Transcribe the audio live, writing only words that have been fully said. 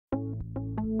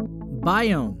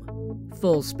microbiome,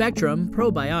 full-spectrum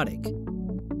probiotic.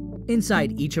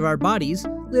 Inside each of our bodies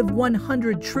live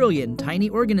 100 trillion tiny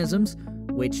organisms,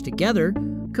 which together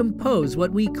compose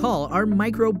what we call our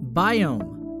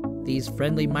microbiome. These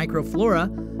friendly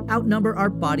microflora outnumber our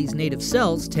body's native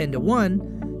cells 10 to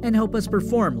 1 and help us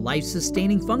perform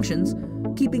life-sustaining functions,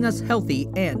 keeping us healthy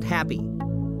and happy.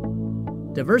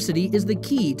 Diversity is the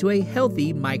key to a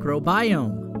healthy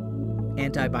microbiome.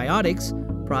 Antibiotics,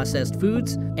 processed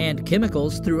foods, and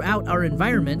chemicals throughout our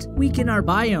environment weaken our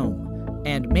biome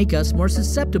and make us more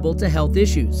susceptible to health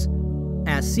issues.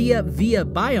 ASEA VIA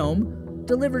Biome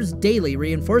delivers daily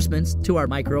reinforcements to our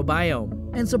microbiome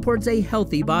and supports a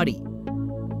healthy body.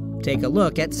 Take a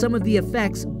look at some of the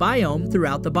effects biome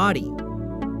throughout the body.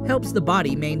 Helps the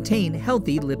body maintain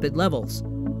healthy lipid levels.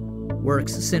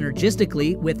 Works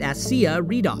synergistically with ASEA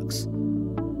Redox.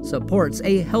 Supports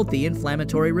a healthy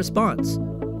inflammatory response.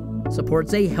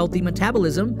 Supports a healthy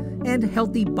metabolism and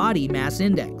healthy body mass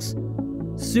index.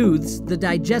 Soothes the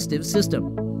digestive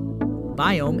system.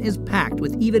 Biome is packed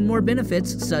with even more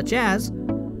benefits such as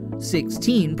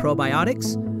 16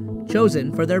 probiotics,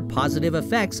 chosen for their positive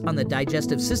effects on the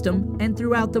digestive system and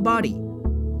throughout the body.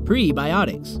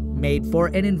 Prebiotics, made for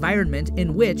an environment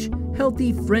in which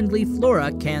healthy, friendly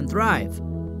flora can thrive.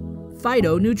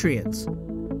 Phytonutrients,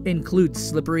 includes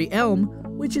slippery elm,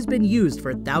 which has been used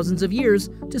for thousands of years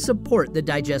to support the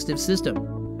digestive system.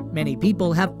 Many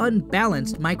people have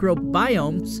unbalanced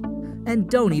microbiomes and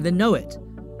don't even know it.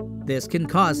 This can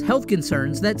cause health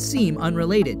concerns that seem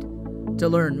unrelated. To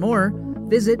learn more,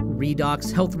 visit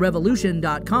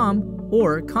redoxhealthrevolution.com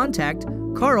or contact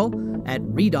Carl at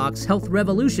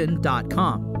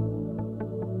redoxhealthrevolution.com.